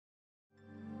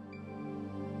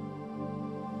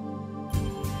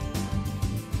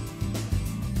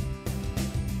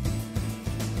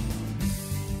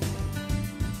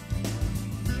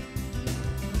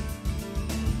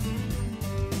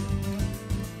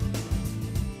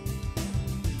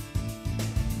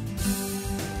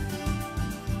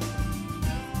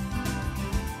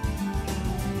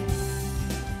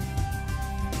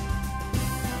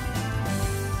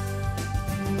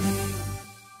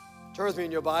Turn with me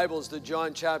in your Bibles to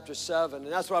John chapter 7,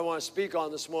 and that's what I want to speak on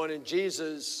this morning,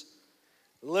 Jesus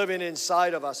living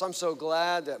inside of us. I'm so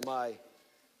glad that my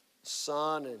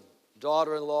son and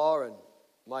daughter-in-law and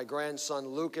my grandson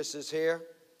Lucas is here.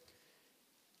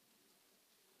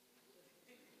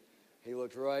 He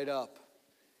looked right up.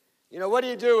 You know, what do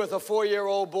you do with a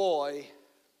 4-year-old boy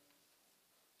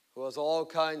who has all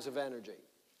kinds of energy?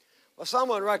 Well,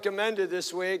 someone recommended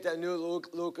this week that knew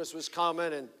Lucas was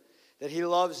coming and that he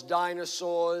loves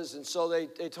dinosaurs, and so they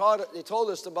told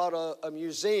us about a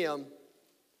museum,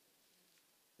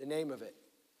 the name of it.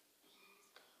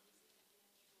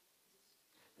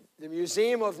 The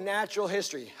Museum of Natural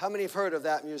History. How many have heard of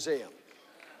that museum?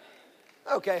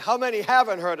 Okay, how many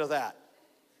haven't heard of that?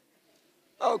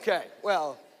 Okay,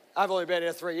 well, I've only been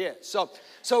here 3 years.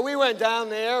 So we went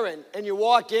down there, and you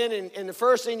walk in, and the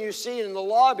first thing you see in the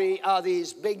lobby are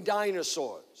these big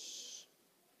dinosaurs.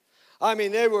 I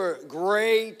mean, they were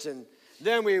great, and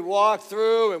then we walked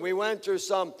through, and we went through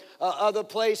some other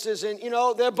places, and, you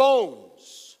know, they're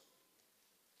bones.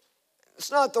 It's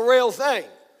not the real thing.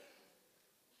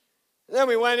 And then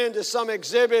we went into some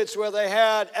exhibits where they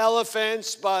had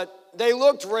elephants, but they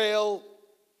looked real,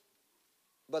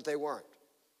 but they weren't.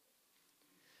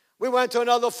 We went to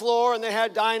another floor, and they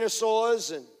had dinosaurs,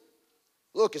 and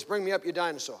Lucas, bring me up your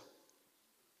dinosaur.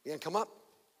 You gonna come up?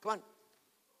 Come on.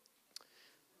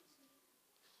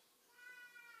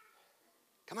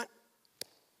 Come on.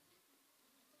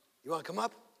 You want to come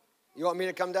up? You want me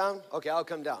to come down? Okay, I'll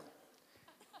come down.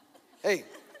 Hey,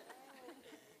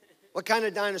 what kind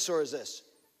of dinosaur is this?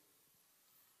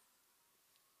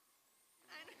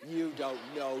 You don't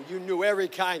know. You knew every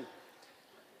kind.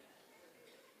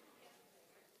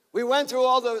 We went through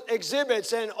all the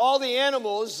exhibits, and all the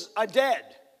animals are dead.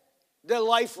 They're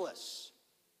lifeless.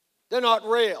 They're not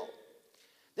real.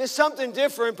 There's something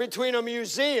different between a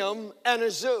museum and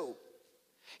a zoo.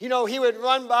 You know, he would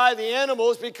run by the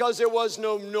animals because there was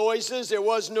no noises, there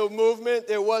was no movement,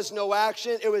 there was no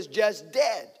action. It was just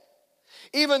dead.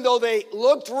 Even though they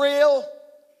looked real,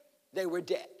 they were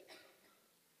dead.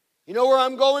 You know where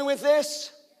I'm going with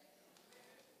this?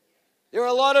 There are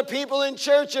a lot of people in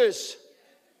churches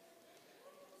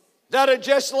that are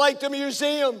just like the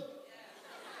museum.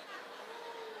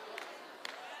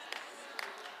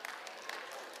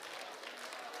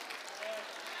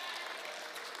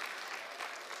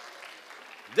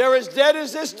 They're as dead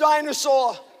as this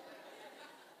dinosaur.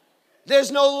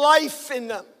 There's no life in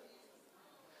them.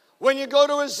 When you go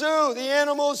to a zoo, the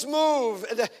animals move.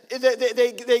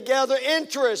 They gather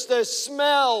interest. There's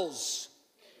smells.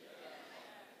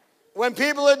 When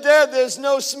people are dead, there's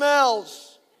no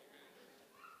smells.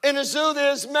 In a zoo,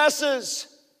 there's messes.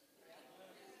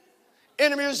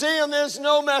 In a museum, there's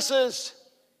no messes.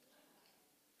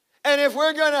 And if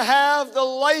we're going to have the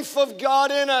life of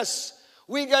God in us,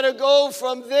 we got to go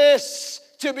from this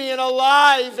to being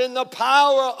alive in the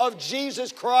power of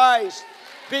Jesus Christ,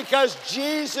 because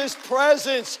Jesus'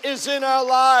 presence is in our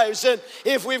lives. And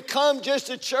if we've come just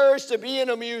to church to be in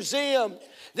a museum,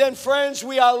 then friends,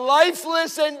 we are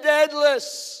lifeless and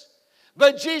deadless.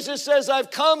 But Jesus says,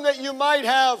 I've come that you might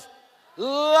have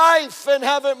life and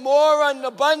have it more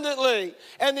abundantly.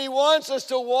 And he wants us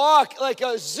to walk like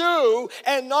a zoo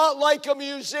and not like a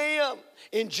museum.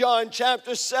 In John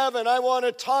chapter 7, I want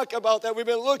to talk about that. We've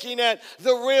been looking at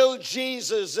the real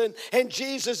Jesus. And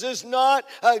Jesus is not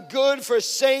good for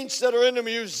saints that are in a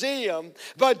museum,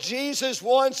 but Jesus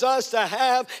wants us to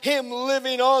have him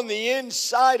living on the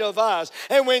inside of us.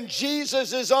 And when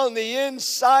Jesus is on the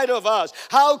inside of us,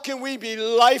 how can we be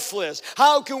lifeless?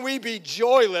 How can we be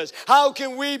joyless? How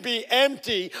can we be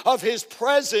empty of his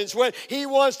presence when he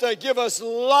wants to give us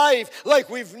life like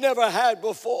we've never had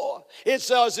before? It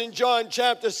says in John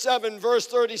chapter 7, verse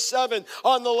 37,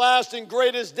 on the last and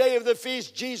greatest day of the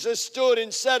feast, Jesus stood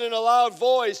and said in a loud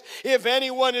voice, if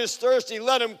anyone is thirsty,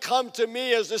 let him come to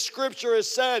me. As the scripture has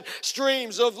said,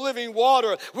 streams of living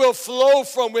water will flow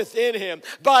from within him.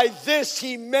 By this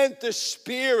he meant the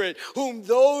Spirit, whom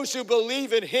those who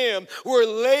believe in him were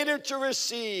later to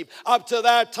receive. Up to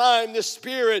that time, the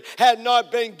Spirit had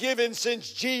not been given,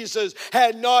 since Jesus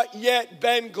had not yet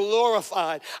been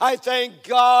glorified. I thank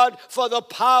God for the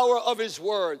power of his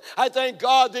word. I thank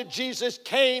God that Jesus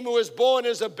came, who was born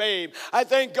as a babe. I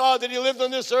thank God that he lived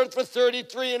on this earth for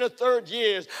 33 and a third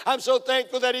years. I'm so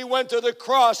thankful that he went to the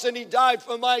cross and he died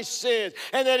for my sins,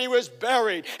 and that he was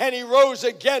buried and he rose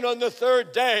again on the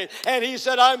third day. And he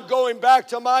said, I'm going back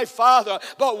to my Father,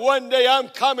 but one day I'm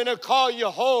coming to call you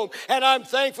home. And I'm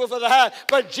thankful for that.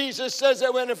 But Jesus says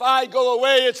that if I go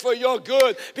away, it's for your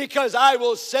good, because I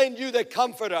will send you the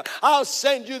Comforter. I'll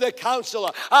send you the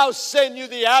Counselor. I'll send you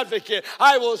the Advocate. Spirit.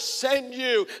 I will send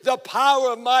you the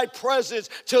power of my presence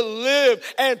to live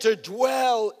and to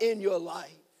dwell in your life.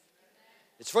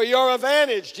 It's for your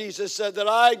advantage, Jesus said, that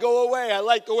I go away. I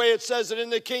like the way it says it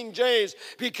in the King James,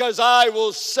 because I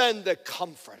will send the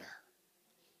Comforter.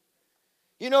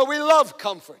 You know, we love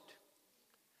comfort.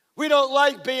 We don't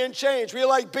like being changed. We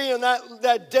like being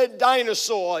that dead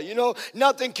dinosaur. You know,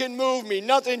 nothing can move me.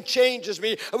 Nothing changes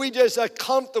me. We just are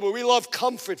comfortable. We love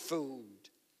comfort food.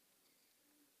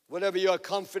 Whatever your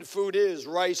comfort food is,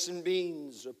 rice and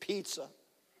beans or pizza,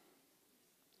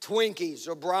 Twinkies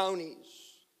or brownies.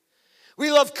 We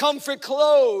love comfort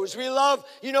clothes. We love,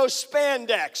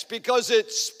 spandex because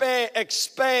it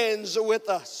expands with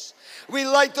us. We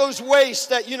like those waists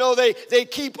that, they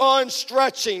keep on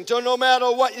stretching. So no matter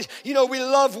what, we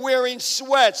love wearing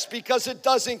sweats because it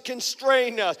doesn't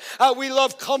constrain us. We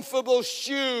love comfortable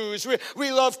shoes.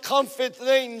 We love comfort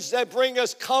things that bring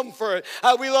us comfort.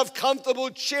 We love comfortable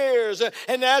chairs.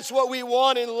 And that's what we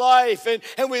want in life.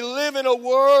 And we live in a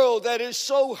world that is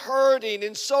so hurting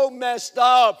and so messed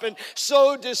up and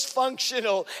so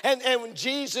dysfunctional. And when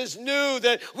Jesus knew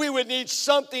that we would need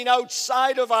something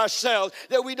outside of ourselves,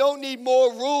 that we don't need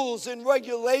more rules and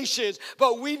regulations,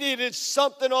 but we needed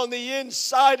something on the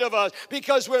inside of us,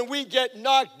 because when we get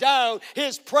knocked down,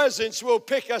 His presence will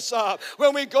pick us up.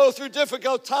 When we go through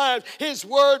difficult times, His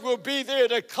word will be there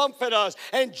to comfort us.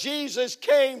 And Jesus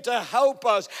came to help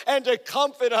us and to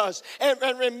comfort us and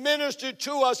minister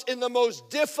to us in the most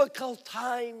difficult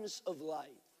times of life.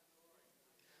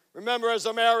 Remember, as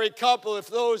a married couple, if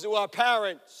those who are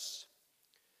parents,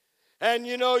 and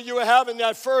you were having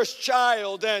that first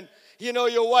child, and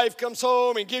your wife comes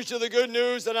home and gives you the good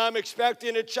news that I'm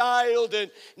expecting a child,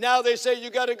 and now they say you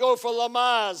got to go for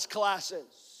Lamaze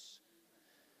classes.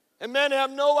 And men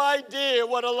have no idea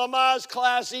what a Lamaze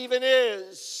class even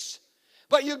is.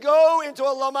 But you go into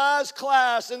a Lamaze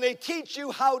class and they teach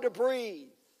you how to breathe.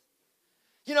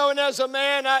 And as a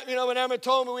man, when Emma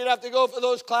told me we'd have to go for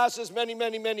those classes many,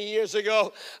 many, many years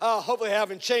ago, hopefully I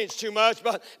haven't changed too much,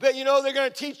 but they're going to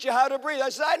teach you how to breathe. I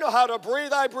said, I know how to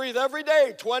breathe. I breathe every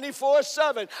day,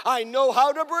 24/7. I know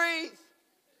how to breathe.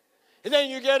 And then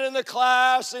you get in the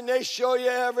class and they show you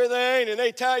everything and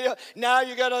they tell you, now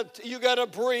you gotta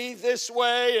breathe this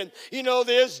way, and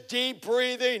there's deep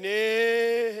breathing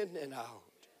in and out.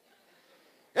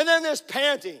 And then there's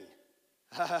panting.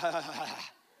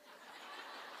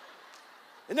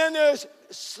 And then there's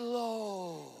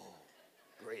slow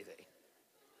breathing.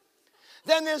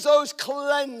 Then there's those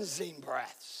cleansing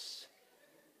breaths.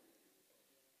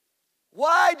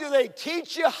 Why do they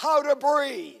teach you how to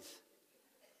breathe?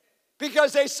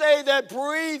 Because they say that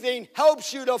breathing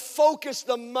helps you to focus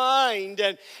the mind.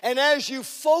 And as you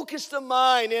focus the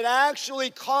mind, it actually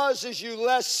causes you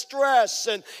less stress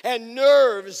and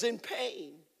nerves and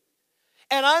pain.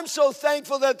 And I'm so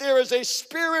thankful that there is a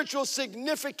spiritual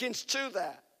significance to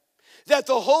that. That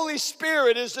the Holy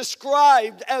Spirit is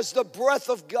described as the breath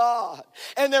of God,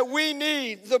 and that we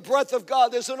need the breath of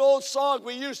God. There's an old song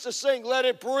we used to sing, let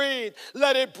it breathe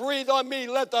on me,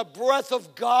 let the breath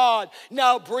of God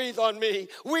now breathe on me.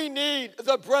 We need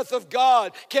the breath of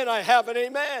God. Can I have an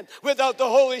amen? Without the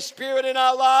Holy Spirit in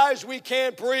our lives, we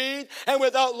can't breathe, and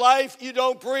without life, you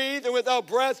don't breathe, and without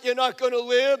breath, you're not going to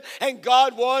live. And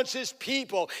God wants His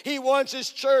people. He wants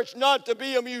His church not to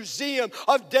be a museum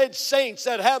of dead saints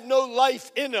that have no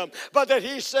life in them, but that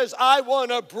He says, I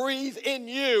want to breathe in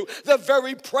you the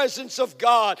very presence of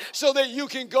God, so that you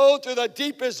can go through the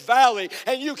deepest valley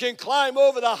and you can climb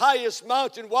over the highest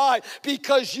mountain. Why?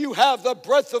 Because you have the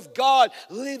breath of God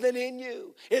living in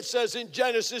you. It says in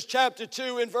Genesis chapter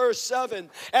 2 and verse 7,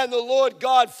 and the Lord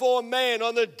God formed man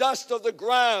on the dust of the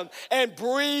ground and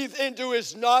breathed into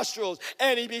his nostrils,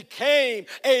 and he became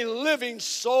a living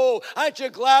soul. Aren't you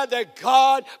glad that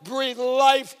God breathed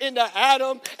life into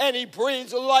Adam and He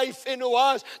breathes life into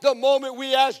us? The moment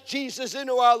we asked Jesus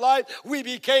into our life, we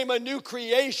became a new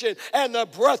creation, and the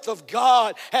breath of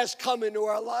God has come into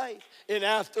our life. And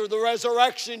after the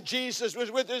resurrection, Jesus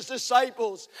was with His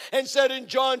disciples and said in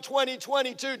John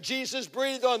 20:22, Jesus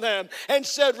breathed on them and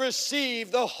said, receive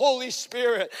the Holy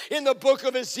Spirit. In the book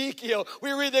of Ezekiel,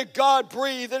 we read that God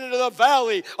breathed into the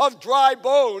valley of dry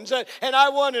bones. And I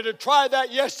wanted to try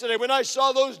that yesterday when I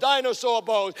saw those dinosaur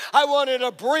bones. I wanted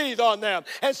to breathe on them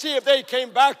and see if they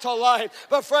came back to life.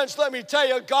 But friends, let me tell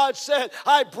you, God said,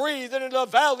 I breathed into the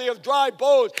valley of dry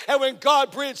bones. And when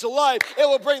God breathes life, it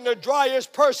will bring the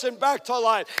driest person back to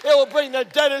life. It will bring the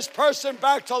deadest person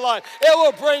back to life. It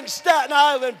will bring Staten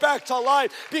Island back to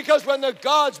life, because when the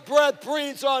God's breath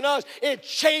breathes on us, it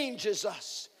changes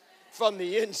us from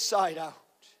the inside out.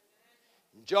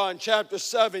 In John chapter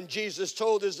 7, Jesus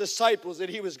told His disciples that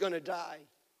He was going to die.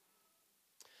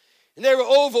 And they were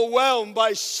overwhelmed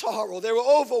by sorrow. They were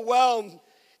overwhelmed.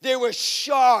 They were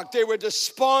shocked. They were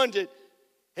despondent.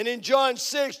 And in John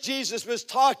 6, Jesus was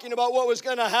talking about what was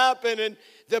going to happen. And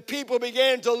the people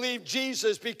began to leave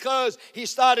Jesus because he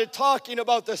started talking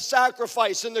about the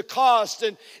sacrifice and the cost.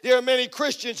 And there are many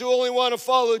Christians who only want to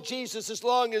follow Jesus as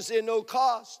long as they're no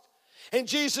cost. And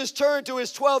Jesus turned to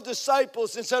his 12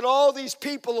 disciples and said, all these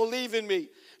people are leaving me.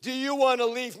 Do you want to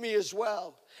leave me as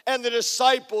well? And the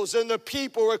disciples and the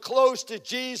people were close to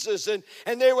Jesus, and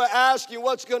they were asking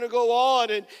what's going to go on.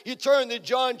 And you turn to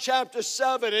John chapter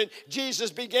 7, and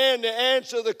Jesus began to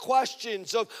answer the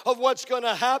questions of what's going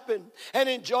to happen. And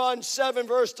in John 7,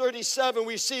 verse 37,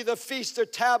 we see the Feast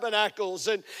of Tabernacles,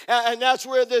 and that's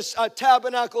where this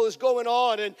tabernacle is going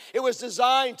on. And it was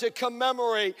designed to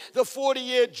commemorate the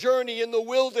 40-year journey in the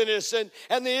wilderness, and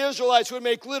the Israelites would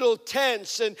make little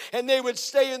tents, and they would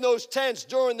stay in those tents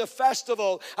during the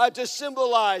festival. To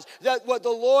symbolize that what the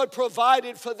Lord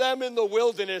provided for them in the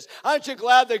wilderness. Aren't you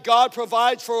glad that God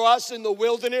provides for us in the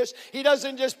wilderness? He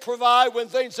doesn't just provide when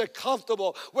things are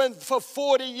comfortable. When for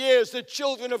 40 years the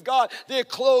children of God, their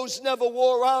clothes never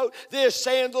wore out, their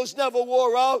sandals never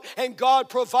wore out, and God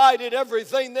provided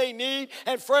everything they need.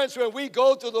 And friends, when we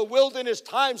go through the wilderness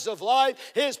times of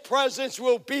life, his presence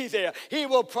will be there. He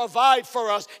will provide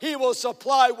for us. He will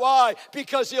supply. Why?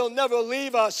 Because he'll never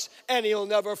leave us and he'll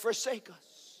never forsake us.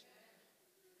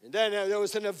 And then there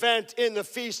was an event in the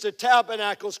Feast of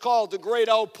Tabernacles called the Great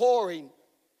Outpouring.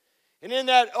 And in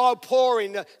that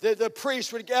outpouring, the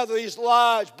priests would gather these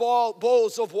large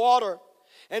bowls of water.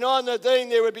 And on the thing,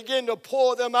 they would begin to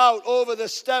pour them out over the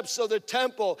steps of the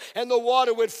temple. And the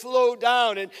water would flow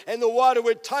down, and the water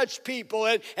would touch people.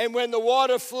 And when the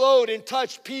water flowed and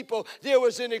touched people, there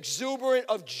was an exuberance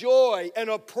of joy and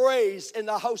of praise in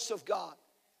the house of God.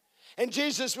 And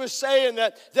Jesus was saying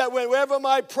that wherever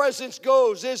my presence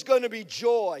goes, there's going to be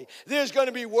joy. There's going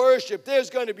to be worship. There's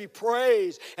going to be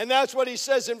praise. And that's what he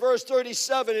says in verse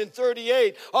 37 and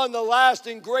 38. On the last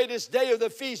and greatest day of the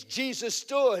feast, Jesus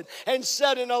stood and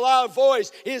said in a loud voice,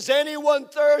 is anyone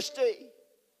thirsty?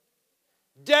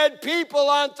 Dead people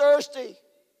aren't thirsty.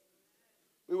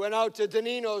 We went out to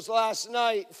Danino's last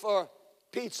night for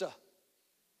pizza.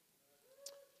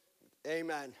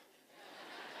 Amen.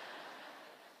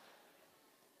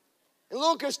 And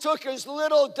Lucas took his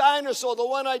little dinosaur, the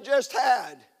one I just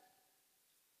had,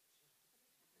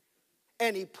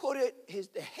 and he put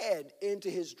the head into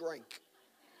his drink.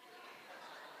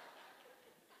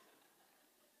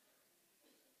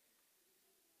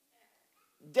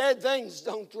 Dead things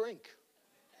don't drink.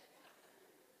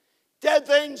 Dead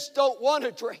things don't want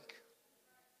to drink.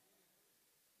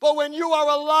 But when you are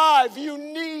alive, you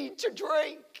need to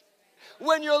drink.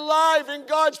 When you're alive in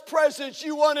God's presence,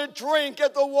 you want to drink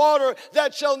at the water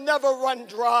that shall never run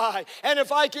dry. And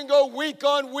if I can go week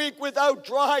on week without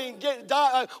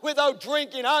without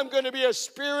drinking, I'm going to be a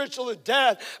spiritual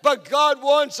death. But God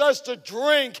wants us to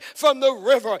drink from the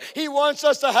river. He wants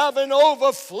us to have an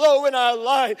overflow in our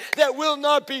life that will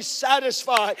not be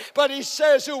satisfied. But he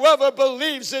says, whoever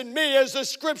believes in me, as the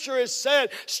scripture has said,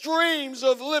 streams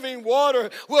of living water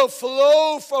will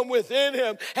flow from within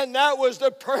him. And that was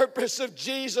the purpose of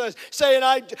Jesus, saying,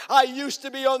 I used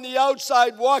to be on the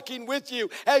outside walking with you,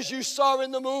 as you saw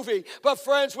in the movie. But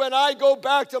friends, when I go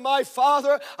back to my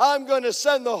Father, I'm going to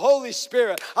send the Holy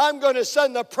Spirit. I'm going to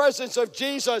send the presence of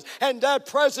Jesus, and that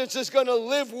presence is going to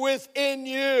live within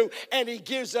you. And he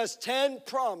gives us 10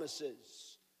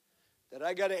 promises that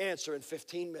I got to answer in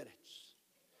 15 minutes.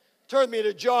 Turn me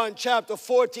to John chapter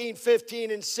 14,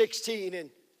 15, and 16, and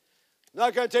I'm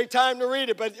not going to take time to read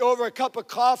it, but over a cup of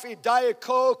coffee, Diet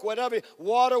Coke, whatever,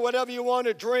 water, whatever you want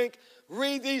to drink,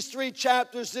 read these 3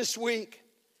 chapters this week.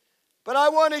 But I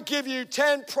want to give you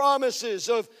 10 promises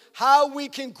of how we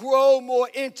can grow more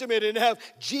intimate and have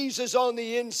Jesus on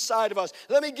the inside of us.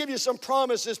 Let me give you some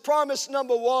promises. Promise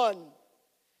number 1,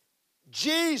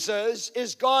 Jesus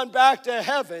is gone back to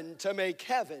heaven to make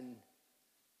heaven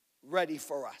ready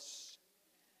for us.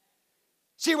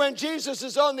 See, when Jesus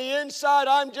is on the inside,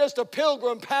 I'm just a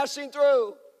pilgrim passing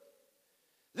through.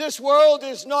 This world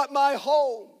is not my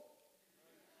home.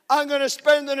 I'm going to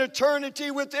spend an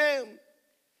eternity with him.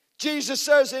 Jesus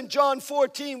says in John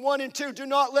 14, 1 and 2, do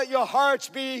not let your hearts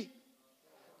be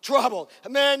Trouble.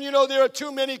 Man, you know, there are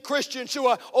too many Christians who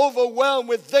are overwhelmed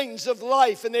with things of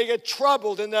life, and they get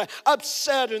troubled, and they're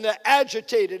upset, and they're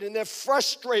agitated, and they're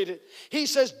frustrated. He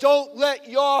says, don't let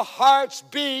your hearts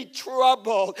be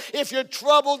troubled. If you're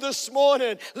troubled this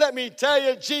morning, let me tell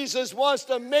you, Jesus wants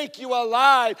to make you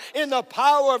alive in the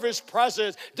power of his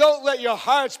presence. Don't let your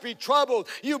hearts be troubled.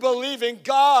 You believe in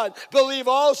God. Believe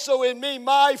also in me.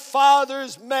 My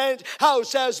Father's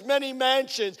house has many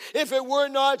mansions. If it were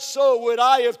not so, would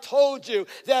I have told you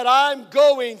that I'm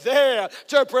going there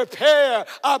to prepare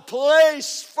a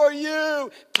place for you?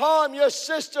 Tom, your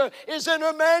sister, is in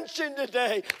a mansion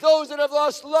today. Those that have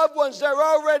lost loved ones, they're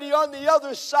already on the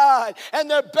other side, and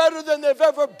they're better than they've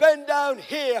ever been down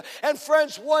here. And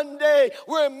friends, one day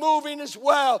we're moving as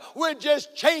well. We're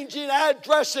just changing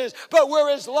addresses, but we're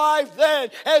as live then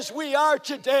as we are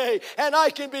today. And I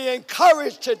can be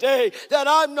encouraged today that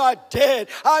I'm not dead.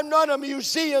 I'm not a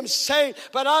museum saint,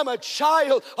 but I'm a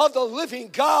child of the living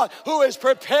God who is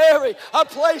preparing a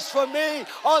place for me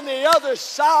on the other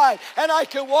side. And I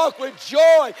can walk with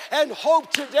joy and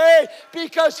hope today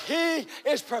because he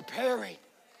is preparing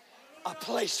a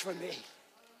place for me.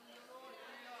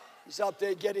 He's up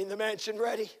there getting the mansion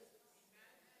ready.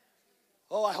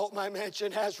 Oh, I hope my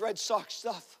mansion has Red Sox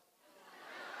stuff.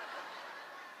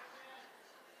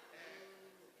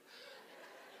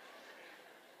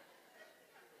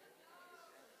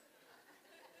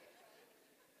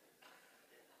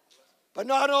 But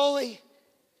not only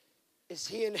is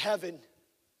he in heaven,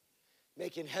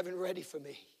 making heaven ready for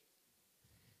me,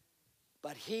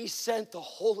 but he sent the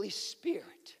Holy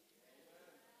Spirit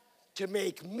to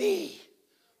make me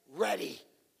ready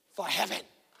for heaven.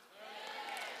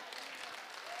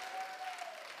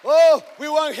 Oh, we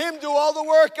want him to do all the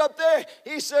work up there.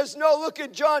 He says, no, look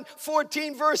at John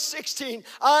 14, verse 16.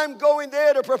 I'm going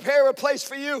there to prepare a place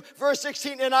for you. Verse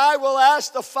 16, and I will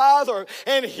ask the Father,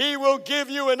 and he will give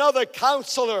you another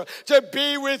counselor to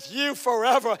be with you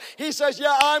forever. He says,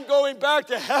 yeah, I'm going back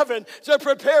to heaven to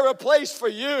prepare a place for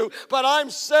you, but I'm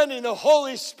sending the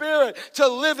Holy Spirit to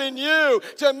live in you,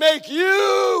 to make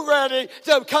you ready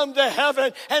to come to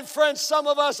heaven. And friends, some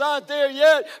of us aren't there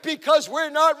yet because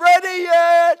we're not ready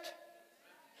yet.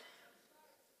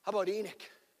 How about Enoch?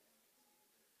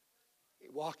 He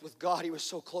walked with God. He was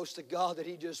so close to God that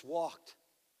he just walked.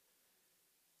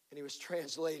 And he was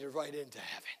translated right into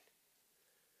heaven.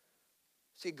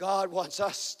 See, God wants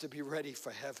us to be ready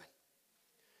for heaven.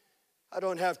 I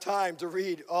don't have time to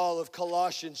read all of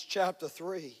Colossians chapter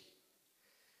 3.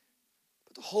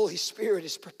 But the Holy Spirit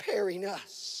is preparing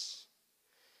us.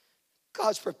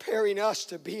 God's preparing us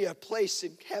to be a place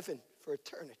in heaven for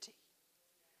eternity.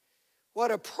 What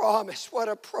a promise, what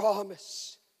a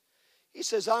promise. He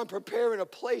says, I'm preparing a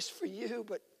place for you,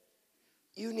 but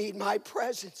you need my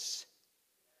presence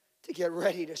to get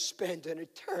ready to spend an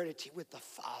eternity with the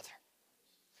Father.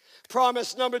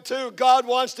 Promise number 2, God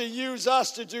wants to use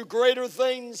us to do greater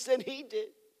things than he did.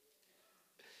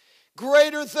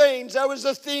 Greater things. That was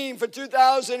the theme for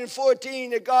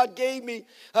 2014 that God gave me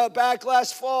back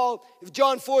last fall.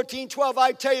 John 14:12,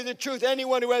 I tell you the truth,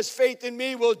 anyone who has faith in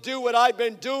me will do what I've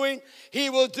been doing. He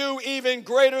will do even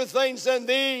greater things than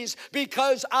these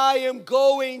because I am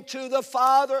going to the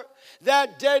Father.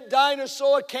 That dead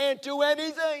dinosaur can't do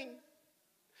anything.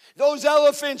 Those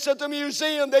elephants at the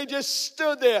museum, they just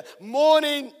stood there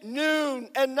morning, noon,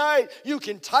 and night. You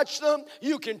can touch them.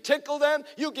 You can tickle them.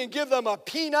 You can give them a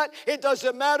peanut. It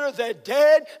doesn't matter. They're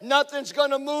dead. Nothing's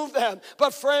going to move them.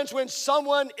 But friends, when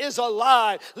someone is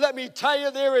alive, let me tell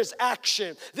you, there is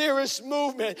action. There is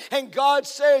movement. And God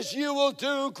says, you will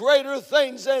do greater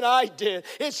things than I did.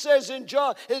 It says in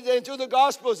John, and through the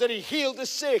Gospels, that he healed the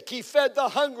sick. He fed the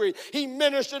hungry. He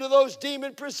ministered to those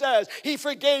demon-possessed. He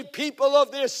forgave people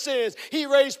of their sins. He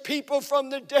raised people from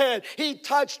the dead. He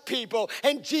touched people.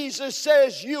 And Jesus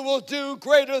says, you will do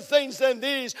greater things than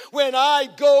these when I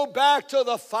go back to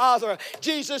the Father.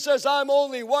 Jesus says, I'm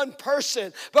only one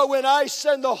person, but when I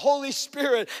send the Holy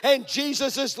Spirit and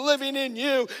Jesus is living in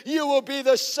you, you will be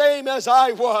the same as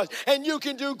I was. And you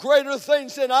can do greater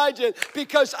things than I did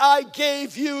because I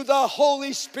gave you the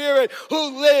Holy Spirit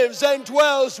who lives and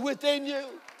dwells within you.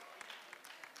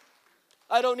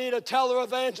 I don't need a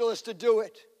televangelist to do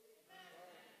it.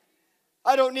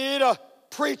 I don't need a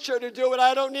preacher to do it.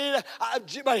 I don't need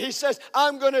but he says,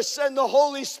 I'm going to send the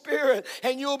Holy Spirit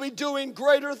and you'll be doing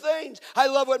greater things. I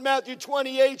love what Matthew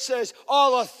 28 says.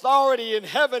 All authority in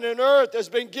heaven and earth has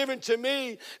been given to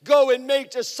me. Go and make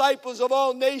disciples of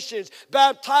all nations,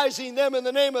 baptizing them in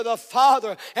the name of the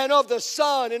Father and of the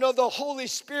Son and of the Holy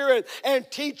Spirit, and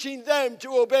teaching them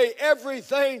to obey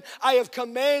everything I have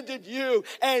commanded you.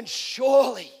 And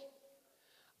surely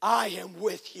I am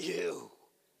with you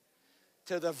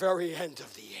to the very end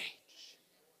of the age.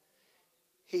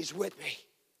 He's with me.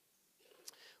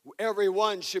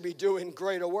 Everyone should be doing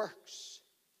greater works.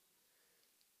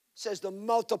 It says the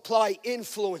multiply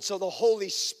influence of the Holy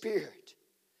Spirit.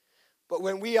 But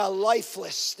when we are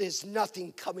lifeless, there's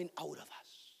nothing coming out of us.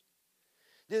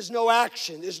 There's no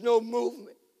action. There's no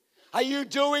movement. Are you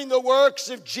doing the works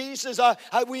of Jesus? Are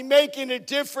we making a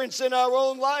difference in our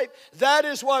own life? That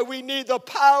is why we need the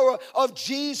power of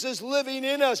Jesus living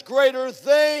in us. Greater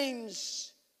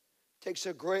things takes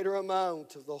a greater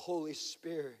amount of the Holy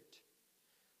Spirit.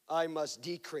 I must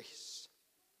decrease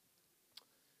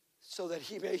so that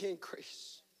he may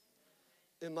increase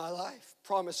in my life.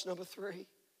 Promise number 3.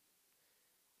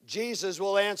 Jesus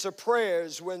will answer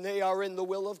prayers when they are in the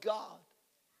will of God.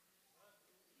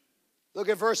 Look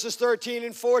at verses 13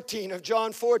 and 14 of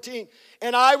John 14.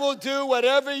 And I will do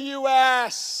whatever you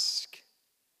ask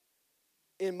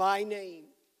in my name,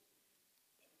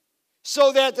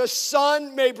 so that the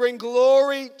Son may bring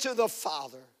glory to the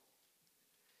Father.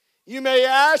 You may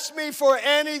ask me for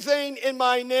anything in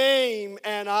my name,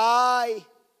 and I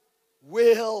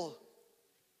will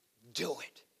do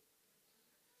it.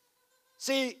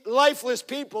 See, lifeless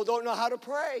people don't know how to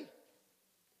pray.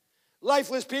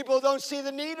 Lifeless people don't see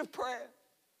the need of prayer.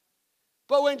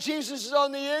 But when Jesus is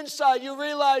on the inside, you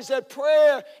realize that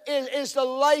prayer is the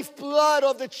lifeblood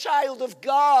of the child of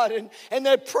God. And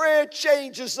that prayer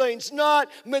changes things. Not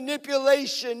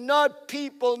manipulation, not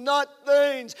people, not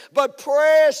things. But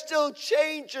prayer still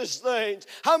changes things.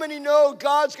 How many know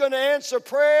God's going to answer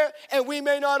prayer and we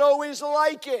may not always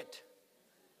like it?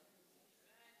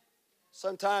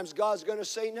 Sometimes God's going to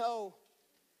say no.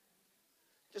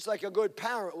 Just like a good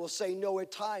parent will say no at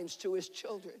times to his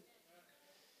children.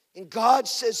 And God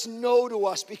says no to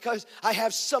us because I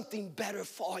have something better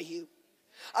for you.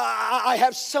 I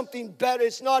have something better.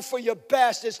 It's not for your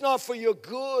best. It's not for your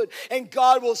good. And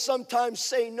God will sometimes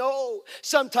say no.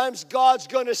 Sometimes God's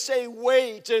going to say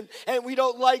wait. And we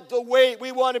don't like the wait.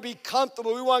 We want to be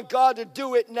comfortable. We want God to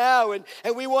do it now. And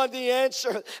we want the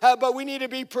answer. But we need to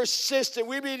be persistent.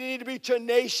 We need to be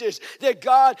tenacious. That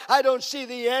God, I don't see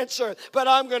the answer. But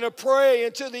I'm going to pray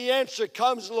until the answer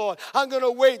comes, Lord. I'm going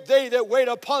to wait. They that wait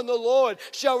upon the Lord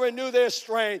shall renew their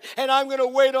strength. And I'm going to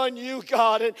wait on you,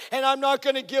 God. And I'm not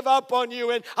going to give up on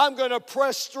you, and I'm going to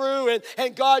press through,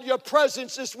 and God, your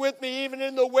presence is with me even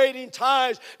in the waiting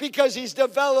times because he's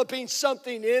developing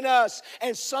something in us.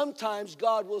 And sometimes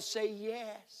God will say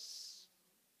yes.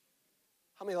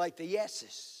 How many like the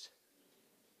yeses?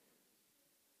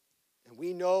 And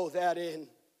we know that in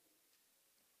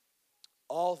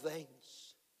all things,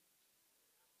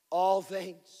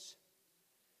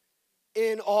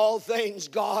 in all things,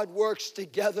 God works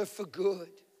together for good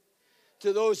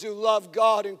to those who love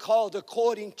God and called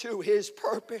according to his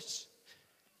purpose.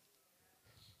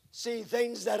 See,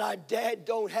 things that are dead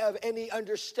don't have any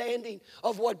understanding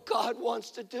of what God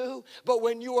wants to do. But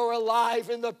when you are alive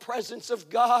in the presence of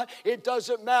God, it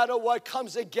doesn't matter what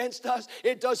comes against us.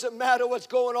 It doesn't matter what's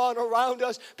going on around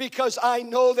us, because I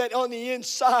know that on the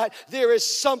inside there is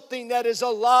something that is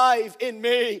alive in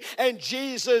me, and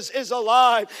Jesus is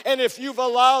alive. And if you've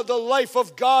allowed the life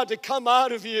of God to come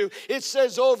out of you, it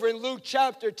says over in Luke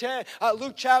chapter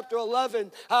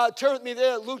 11, turn with me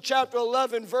there, Luke chapter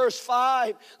 11, verse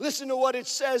 5. Listen to what it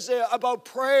says there about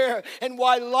prayer and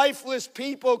why lifeless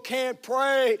people can't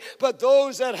pray. But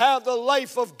those that have the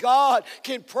life of God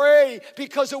can pray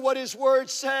because of what his word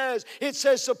says. It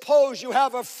says, suppose you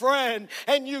have a friend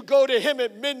and you go to him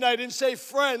at midnight and say,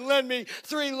 friend, lend me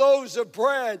 3 loaves of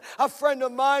bread. A friend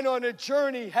of mine on a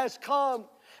journey has come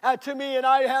to me, and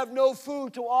I have no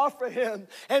food to offer him.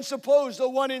 And suppose the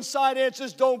one inside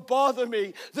answers, don't bother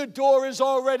me. The door is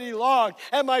already locked,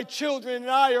 and my children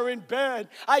and I are in bed.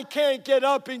 I can't get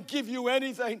up and give you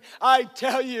anything. I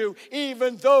tell you,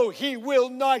 even though he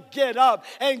will not get up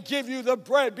and give you the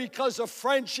bread because of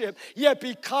friendship, yet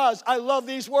because, I love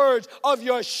these words, of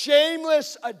your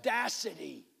shameless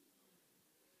audacity.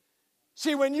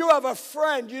 See, when you have a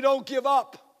friend, you don't give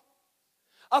up.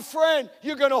 A friend,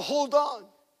 you're going to hold on.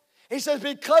 He says,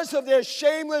 because of their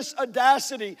shameless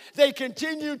audacity, they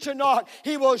continue to knock.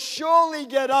 He will surely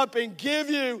get up and give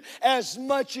you as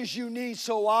much as you need.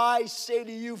 So I say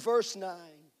to you, verse 9,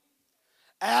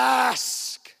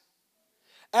 ask,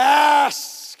 and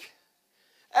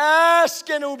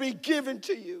it will be given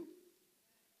to you.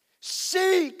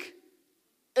 Seek,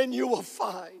 and you will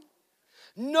find.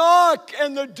 Knock,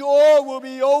 and the door will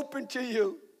be open to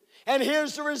you. And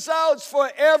here's the results: for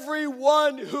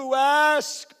everyone who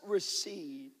asks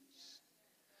receives.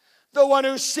 The one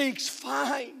who seeks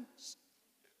finds.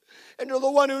 And to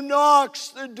the one who knocks,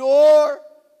 the door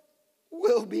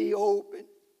will be open.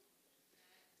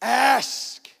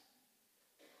 Ask.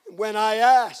 When I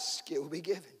ask, it will be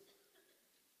given.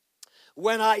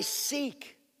 When I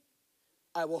seek,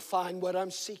 I will find what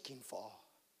I'm seeking for.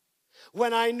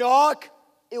 When I knock,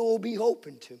 it will be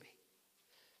open to me.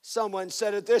 Someone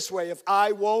said it this way: if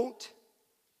I won't,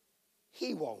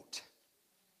 he won't.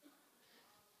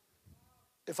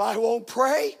 If I won't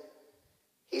pray,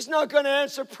 he's not going to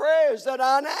answer prayers that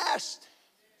aren't asked.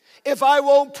 If I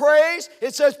won't praise,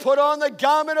 it says put on the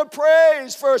garment of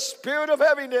praise for a spirit of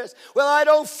heaviness. Well,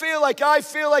 I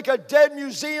feel like a dead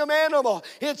museum animal.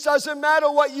 It doesn't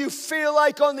matter what you feel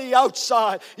like on the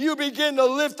outside. You begin to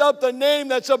lift up the name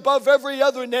that's above every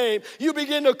other name. You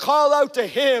begin to call out to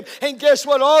him. And guess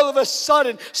what? All of a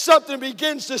sudden, something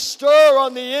begins to stir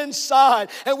on the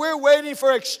inside. And we're waiting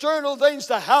for external things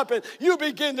to happen. You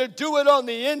begin to do it on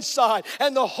the inside.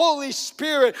 And the Holy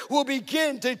Spirit will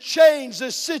begin to change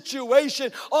the situation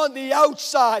on the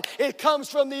outside. It comes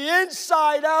from the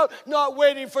inside out, not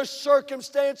waiting for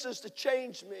circumstances to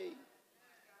change me.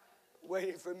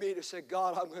 Waiting for me to say,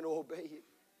 God, I'm going to obey you.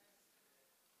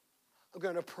 I'm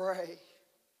going to pray.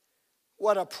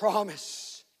 What a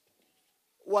promise.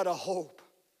 What a hope.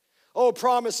 Oh,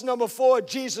 promise number 4,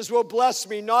 Jesus will bless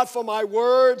me, not for my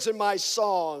words and my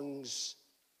songs,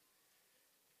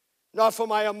 not for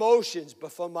my emotions,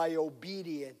 but for my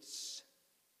obedience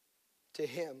to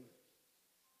him.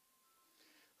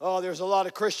 Oh, there's a lot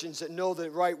of Christians that know the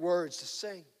right words to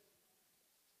sing.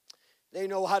 They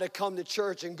know how to come to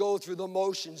church and go through the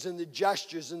motions and the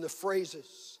gestures and the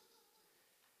phrases.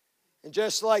 And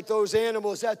just like those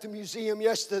animals at the museum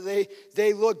yesterday,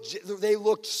 they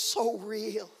looked so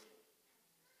real.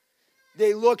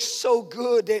 They looked so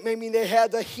good. They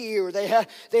had the ear, they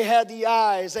had the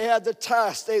eyes, they had the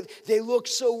task. They looked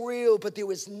so real, but there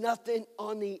was nothing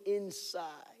on the inside.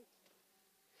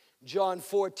 John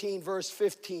 14, verse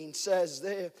 15 says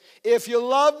there, if you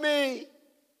love me,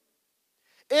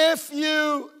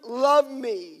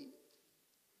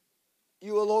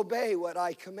 you will obey what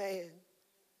I command.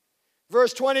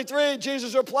 Verse 23,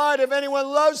 Jesus replied, if anyone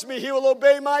loves me, he will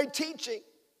obey my teaching.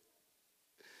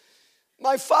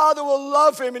 My Father will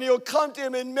love him, and he'll come to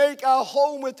him and make our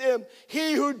home with him.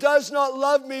 He who does not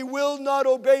love me will not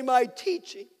obey my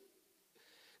teaching.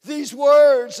 These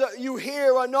words that you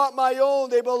hear are not my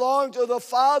own. They belong to the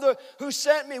Father who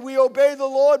sent me. We obey the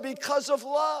Lord because of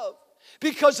love,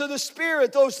 because of the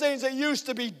Spirit. Those things that used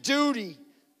to be duty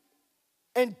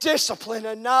and discipline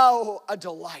are now a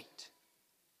delight.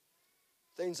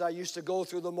 Things I used to go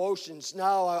through the motions.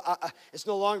 Now it's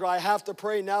no longer I have to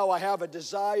pray. Now I have a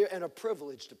desire and a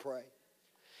privilege to pray.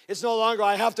 It's no longer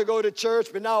I have to go to church,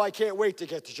 but now I can't wait to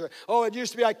get to church. Oh, it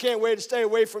used to be I can't wait to stay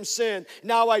away from sin.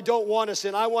 Now I don't want to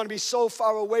sin. I want to be so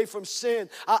far away from sin.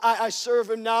 I serve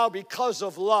him now because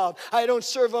of love. I don't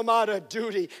serve him out of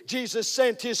duty. Jesus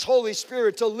sent his Holy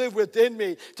Spirit to live within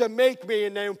me, to make me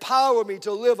and empower me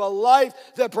to live a life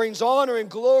that brings honor and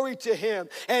glory to him.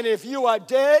 And if you are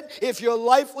dead, if you're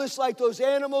lifeless like those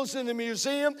animals in the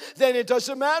museum, then it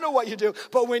doesn't matter what you do.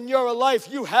 But when you're alive,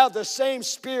 you have the same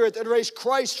Spirit that raised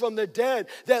Christ from the dead,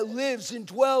 that lives and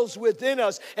dwells within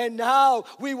us. And now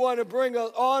we want to bring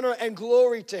honor and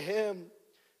glory to him.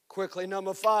 Quickly,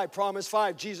 number 5, promise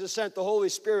 5, Jesus sent the Holy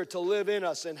Spirit to live in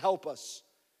us and help us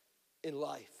in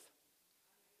life.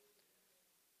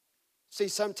 See,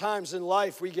 sometimes in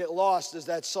life we get lost, as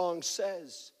that song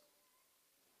says.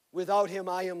 Without him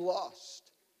I am lost.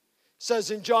 It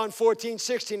says in John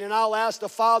 14:16, and I'll ask the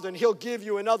Father, and he'll give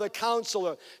you another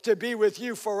counselor to be with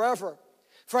you forever.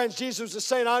 Friends, Jesus is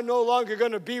saying, I'm no longer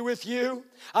going to be with you.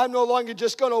 I'm no longer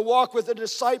just going to walk with the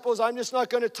disciples. I'm just not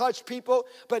going to touch people.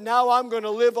 But now I'm going to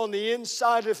live on the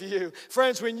inside of you.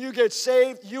 Friends, when you get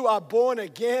saved, you are born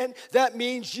again. That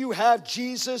means you have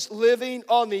Jesus living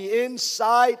on the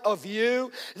inside of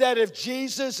you. That if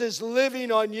Jesus is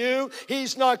living on you,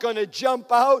 he's not going to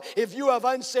jump out. If you have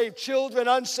unsaved children,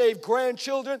 unsaved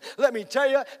grandchildren, let me tell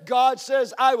you, God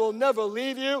says, I will never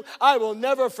leave you. I will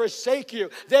never forsake you.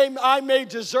 I may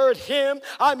desert him.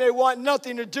 I may want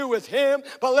nothing to do with him.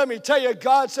 But let me tell you,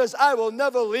 God says, I will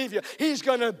never leave you. He's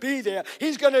going to be there.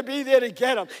 He's going to be there to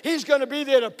get them. He's going to be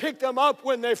there to pick them up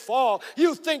when they fall.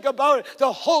 You think about it.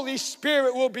 The Holy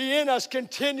Spirit will be in us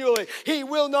continually. He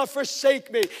will not forsake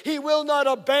me. He will not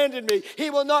abandon me. He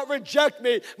will not reject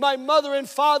me. My mother and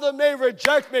father may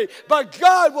reject me, but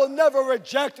God will never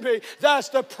reject me. That's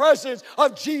the presence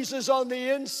of Jesus on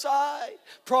the inside.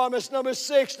 Promise number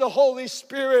 6, the Holy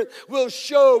Spirit will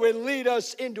show and lead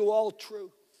us into all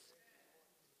truth.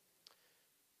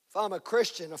 If I'm a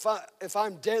Christian, if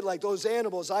I'm dead like those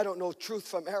animals, I don't know truth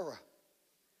from error.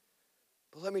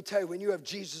 But let me tell you, when you have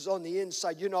Jesus on the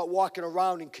inside, you're not walking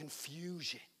around in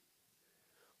confusion,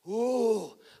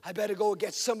 Ooh, I better go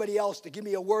get somebody else to give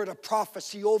me a word of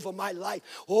prophecy over my life.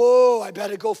 Oh, I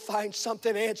better go find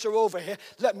something to answer over here.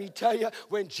 Let me tell you,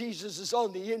 when Jesus is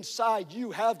on the inside,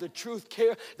 you have the truth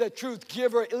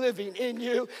giver living in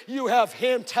you. You have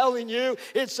him telling you.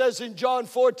 It says in John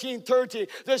 14:13,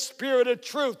 the Spirit of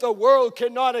truth, the world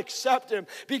cannot accept him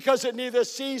because it neither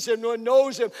sees him nor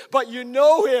knows him. But you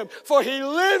know him, for he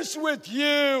lives with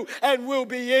you and will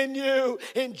be in you.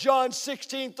 In John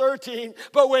 16:13,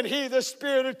 but when he, the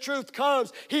Spirit of truth,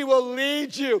 comes, he will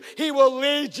lead you. He will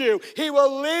lead you. He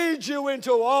will lead you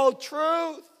into all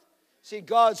truth. See,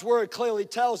 God's word clearly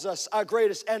tells us our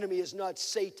greatest enemy is not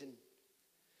Satan.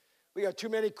 We got too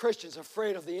many Christians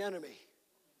afraid of the enemy.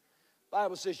 The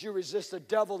Bible says you resist the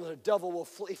devil and the devil will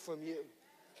flee from you.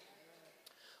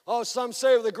 Oh, some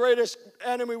say the greatest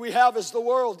enemy we have is the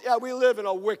world. Yeah, we live in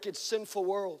a wicked, sinful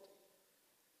world.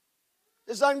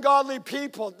 There's ungodly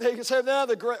people. They can say they're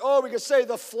we can say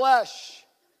the flesh.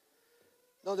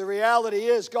 No, the reality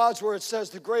is God's word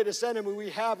says the greatest enemy we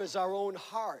have is our own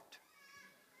heart.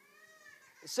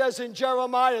 It says in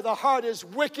Jeremiah, the heart is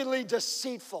wickedly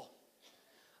deceitful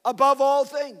above all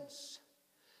things.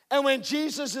 And when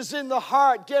Jesus is in the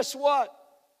heart, guess what?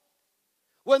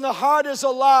 When the heart is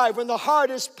alive, when the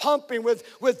heart is pumping with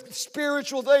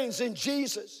spiritual things in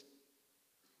Jesus,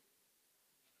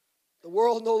 the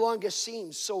world no longer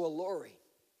seems so alluring.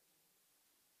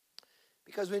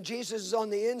 Because when Jesus is on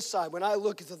the inside, when I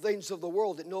look at the things of the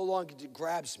world, it no longer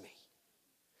grabs me.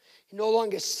 He no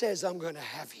longer says, I'm going to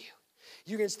have you.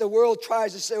 The world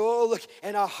tries to say, oh, look,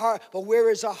 and our heart, but where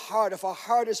is our heart? If our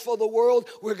heart is for the world,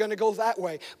 we're going to go that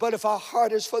way. But if our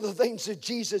heart is for the things of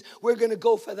Jesus, we're going to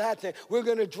go for that thing. We're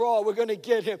going to draw, we're going to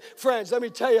get him. Friends, let me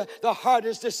tell you, the heart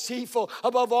is deceitful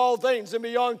above all things and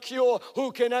beyond cure.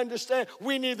 Who can understand?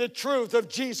 We need the truth of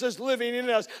Jesus living in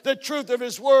us, the truth of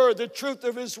his word, the truth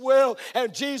of his will.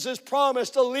 And Jesus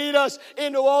promised to lead us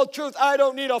into all truth. I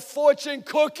don't need a fortune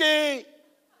cookie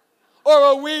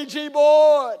or a Ouija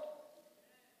board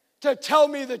to tell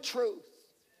me the truth.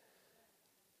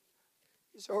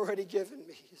 He's already given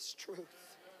me his truth.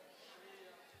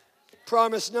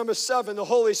 Promise number 7, the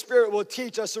Holy Spirit will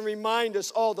teach us and remind us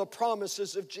all the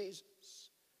promises of Jesus.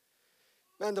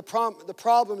 Man, the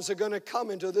problems are going to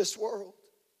come into this world.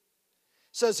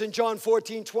 It says in John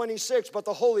 14:26, but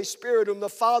the Holy Spirit whom the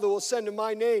Father will send in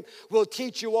my name will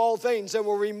teach you all things and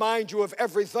will remind you of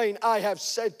everything I have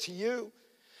said to you.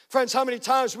 Friends, how many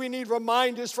times we need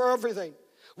reminders for everything?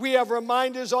 We have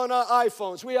reminders on our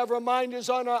iPhones. We have reminders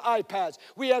on our iPads.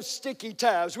 We have sticky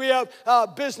tabs. We have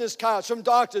business cards from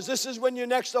doctors. This is when your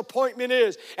next appointment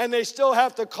is. And they still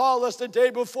have to call us the day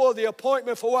before the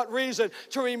appointment. For what reason?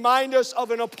 To remind us of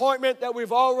an appointment that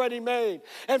we've already made.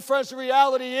 And friends, the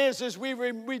reality is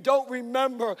we don't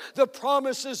remember the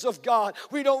promises of God.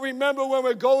 We don't remember when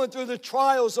we're going through the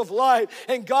trials of life.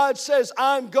 And God says,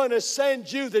 I'm going to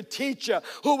send you the teacher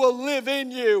who will live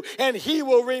in you. And he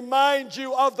will remind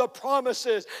you of the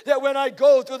promises that when I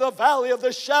go through the valley of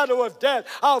the shadow of death,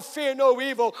 I'll fear no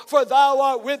evil, for thou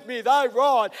art with me, thy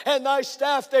rod and thy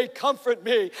staff, they comfort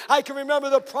me. I can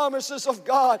remember the promises of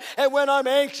God, and when I'm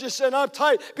anxious and I'm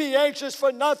tight, be anxious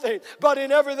for nothing, but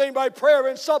in everything by prayer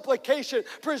and supplication,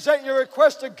 present your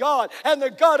request to God, and the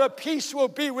God of peace will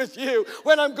be with you.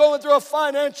 When I'm going through a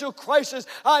financial crisis,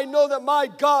 I know that my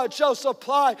God shall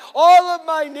supply all of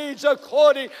my needs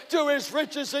according to his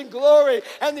riches and glory,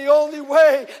 and the only way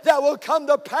that will come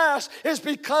to pass is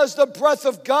because the breath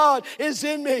of God is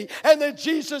in me and that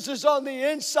Jesus is on the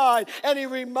inside and he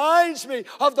reminds me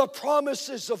of the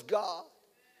promises of God.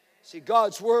 See,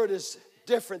 God's word is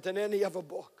different than any other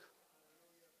book.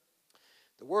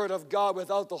 The word of God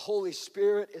without the Holy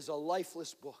Spirit is a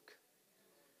lifeless book.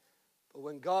 But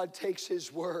when God takes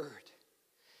his word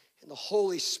and the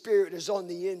Holy Spirit is on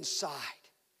the inside,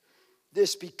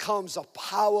 this becomes a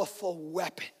powerful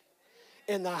weapon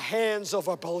in the hands of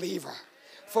a believer.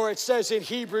 For it says in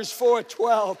Hebrews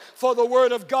 4:12, for the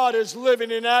word of God is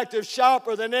living and active,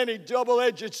 sharper than any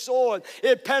double-edged sword.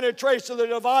 It penetrates to the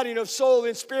dividing of soul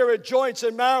and spirit, joints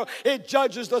and marrow. It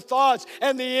judges the thoughts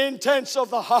and the intents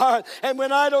of the heart. And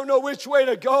when I don't know which way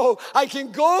to go, I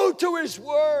can go to his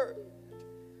word.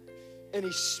 And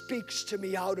he speaks to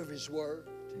me out of his word.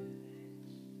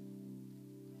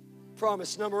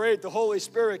 Promise number 8, the Holy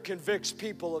Spirit convicts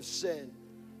people of sin.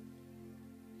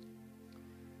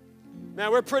 Man,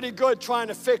 we're pretty good trying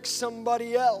to fix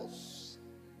somebody else.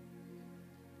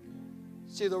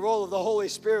 See, the role of the Holy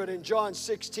Spirit in John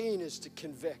 16 is to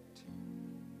convict.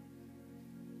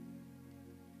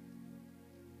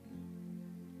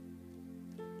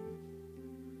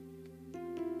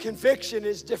 Conviction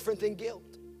is different than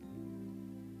guilt.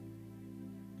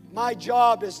 My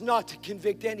job is not to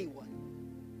convict anyone.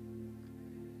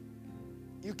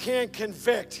 You can't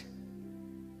convict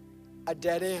a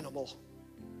dead animal.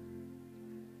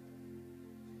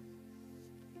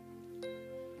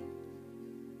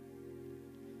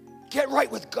 Get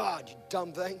right with God, you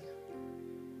dumb thing.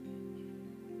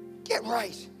 Get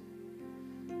right.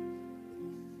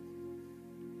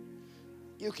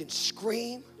 You can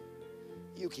scream.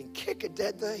 You can kick a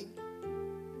dead thing.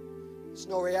 There's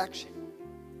no reaction.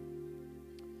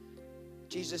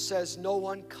 Jesus says, no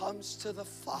one comes to the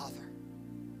Father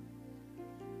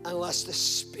unless the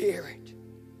Spirit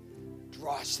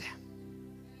draws them.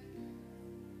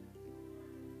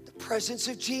 The presence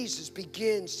of Jesus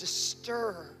begins to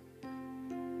stir.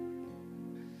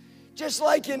 Just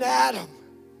like in Adam,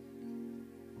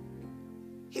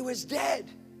 he was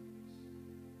dead.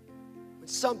 When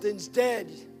something's dead,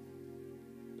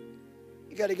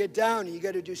 you got to get down and you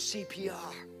got to do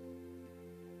CPR.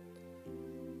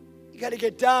 You got to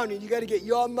get down and you got to get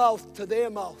your mouth to their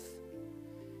mouth.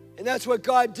 And that's what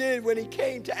God did when he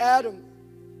came to Adam.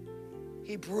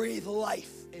 He breathed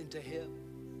life into him.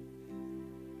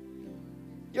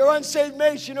 Your unsaved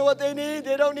mates, you know what they need?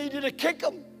 They don't need you to kick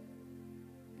them.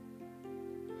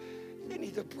 They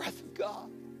need the breath of God.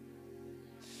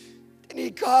 They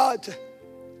need God to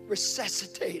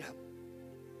resuscitate them.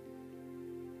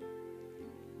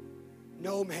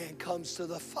 No man comes to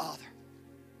the Father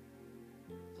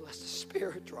unless the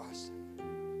Spirit draws them.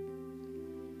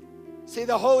 See,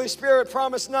 the Holy Spirit,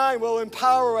 Promise 9, will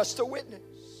empower us to witness.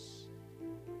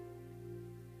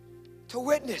 To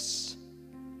witness.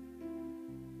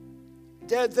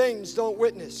 Dead things don't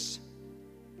witness.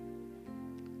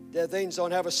 Dead things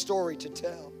don't have a story to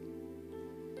tell.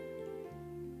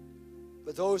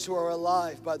 But those who are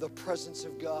alive by the presence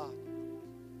of God.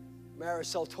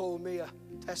 Marisol told me a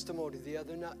testimony the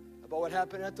other night about what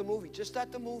happened at the movie, just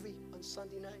at the movie on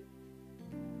Sunday night.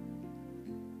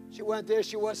 She went there,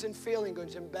 she wasn't feeling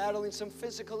good, she was battling some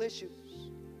physical issues.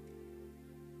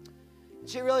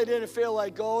 She really didn't feel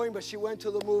like going, but she went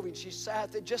to the movie. She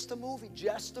sat there, just a movie.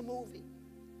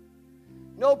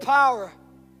 No power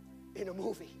in a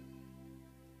movie.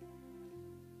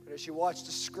 But as she watched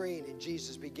the screen and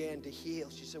Jesus began to heal,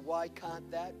 she said, why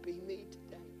can't that be me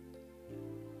today?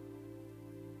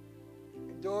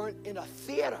 And in a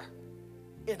theater.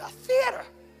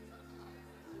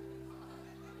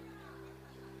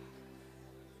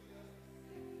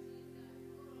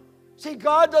 See,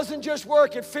 God doesn't just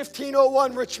work at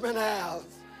 1501 Richmond Ave.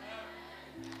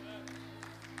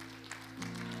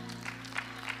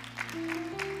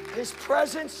 His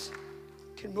presence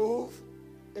can move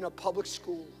in a public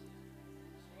school.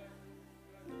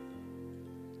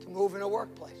 Can move in a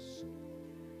workplace.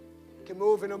 Can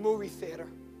move in a movie theater.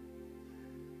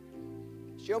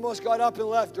 She almost got up and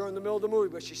left during the middle of the movie,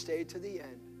 but she stayed to the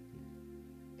end.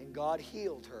 And God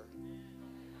healed her.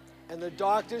 And the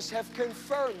doctors have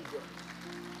confirmed it.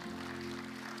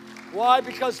 Why?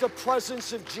 Because the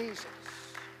presence of Jesus.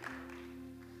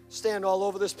 Stand all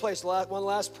over this place. One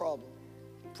last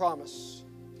promise.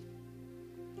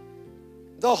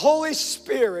 The Holy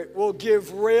Spirit will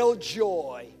give real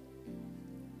joy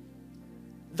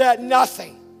that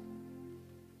nothing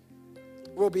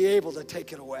will be able to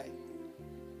take it away.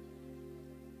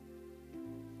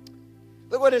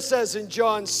 Look what it says in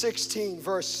John 16,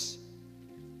 verse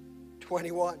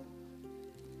 21.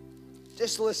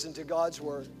 Just listen to God's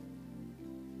word.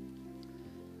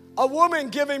 A woman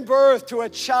giving birth to a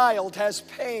child has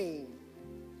pain.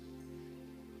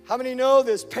 How many know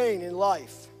there's pain in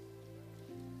life?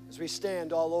 As we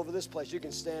stand all over this place, you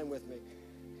can stand with me.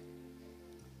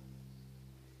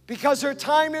 Because her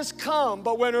time has come,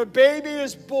 but when her baby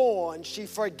is born, she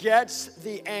forgets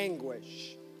the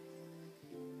anguish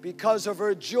because of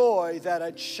her joy that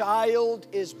a child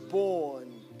is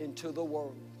born into the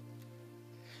world.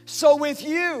 So with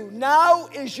you, now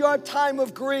is your time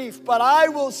of grief, but I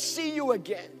will see you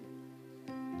again,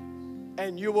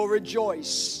 and you will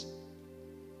rejoice,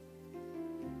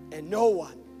 and no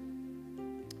one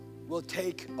will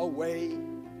take away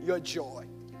your joy.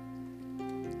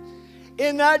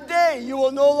 In that day, you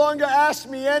will no longer ask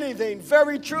me anything.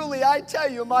 Very truly, I tell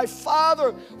you, my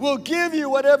Father will give you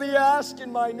whatever you ask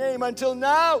in my name. Until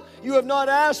now, you have not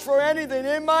asked for anything.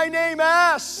 In my name,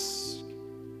 ask,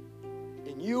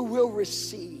 and you will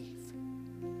receive.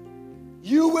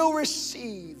 You will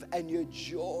receive, and your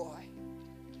joy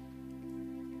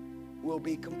will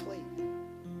be complete.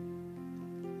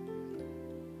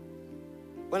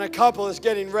 When a couple is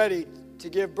getting ready to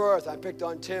give birth, I picked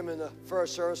on Tim in the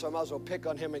first service, so I might as well pick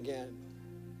on him again.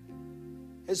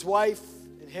 His wife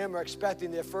and him are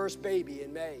expecting their first baby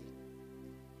in May.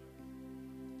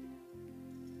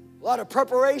 A lot of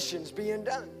preparations being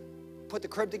done. Put the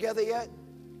crib together yet?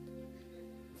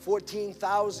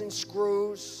 14,000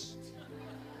 screws.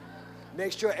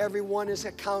 Make sure everyone is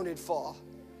accounted for.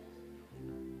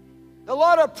 A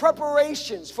lot of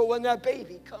preparations for when that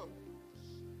baby comes.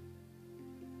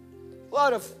 A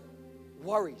lot of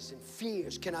worries and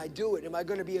fears. Can I do it? Am I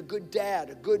going to be a good dad,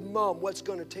 a good mom? What's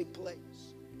going to take place?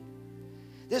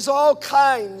 There's all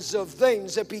kinds of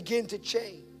things that begin to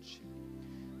change.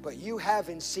 But you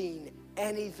haven't seen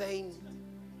anything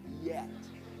yet.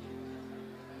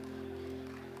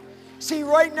 See,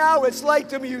 right now it's like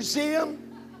the museum.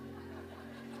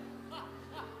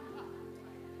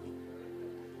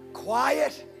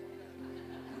 Quiet.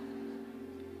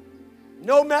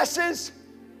 No messes.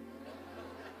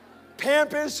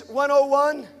 Pampers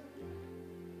 101.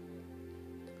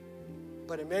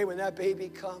 But in May, when that baby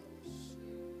comes,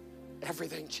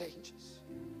 everything changes.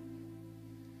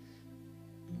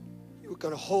 You're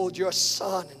going to hold your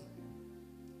son. And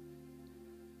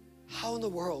how in the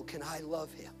world can I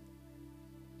love him?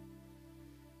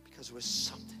 Because it was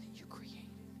something that you created.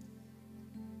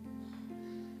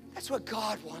 That's what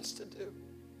God wants to do.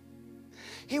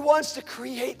 He wants to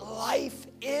create life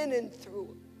in and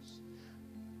through us.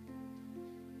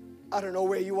 I don't know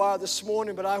where you are this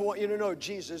morning, but I want you to know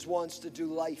Jesus wants to do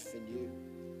life in you.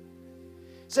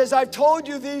 It says, I've told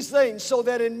you these things so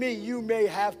that in me you may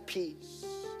have peace.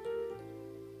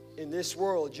 In this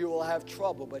world you will have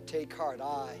trouble, but take heart.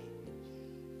 I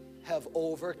have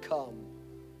overcome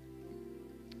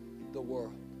the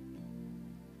world.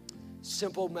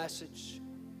 Simple message.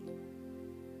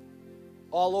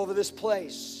 All over this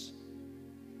place.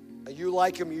 Are you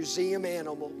like a museum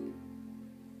animal?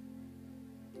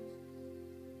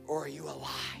 Or are you alive?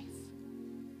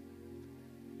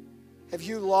 Have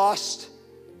you lost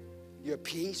your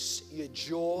peace, your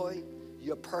joy,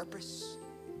 your purpose?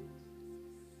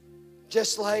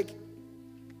 Just like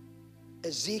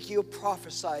Ezekiel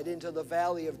prophesied into the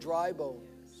valley of dry bones.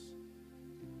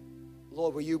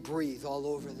 Lord, will you breathe all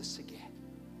over this again?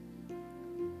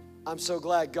 I'm so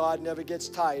glad God never gets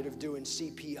tired of doing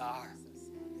CPR.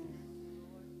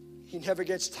 He never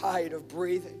gets tired of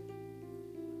breathing.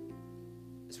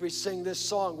 As we sing this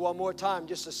song one more time,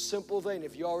 just a simple thing.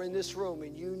 If you're in this room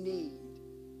and you need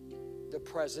the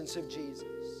presence of Jesus,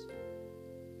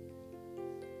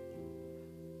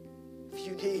 if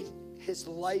you need his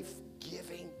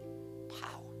life-giving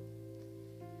power,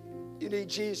 you need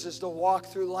Jesus to walk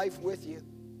through life with you.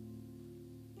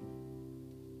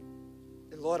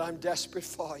 And Lord, I'm desperate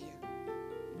for you.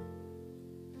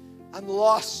 I'm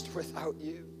lost without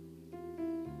you.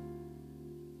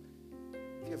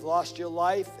 If you've lost your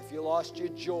life, if you lost your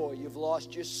joy, you've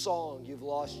lost your song, you've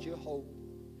lost your hope,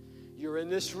 you're in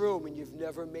this room and you've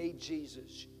never made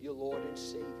Jesus your Lord and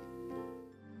Savior,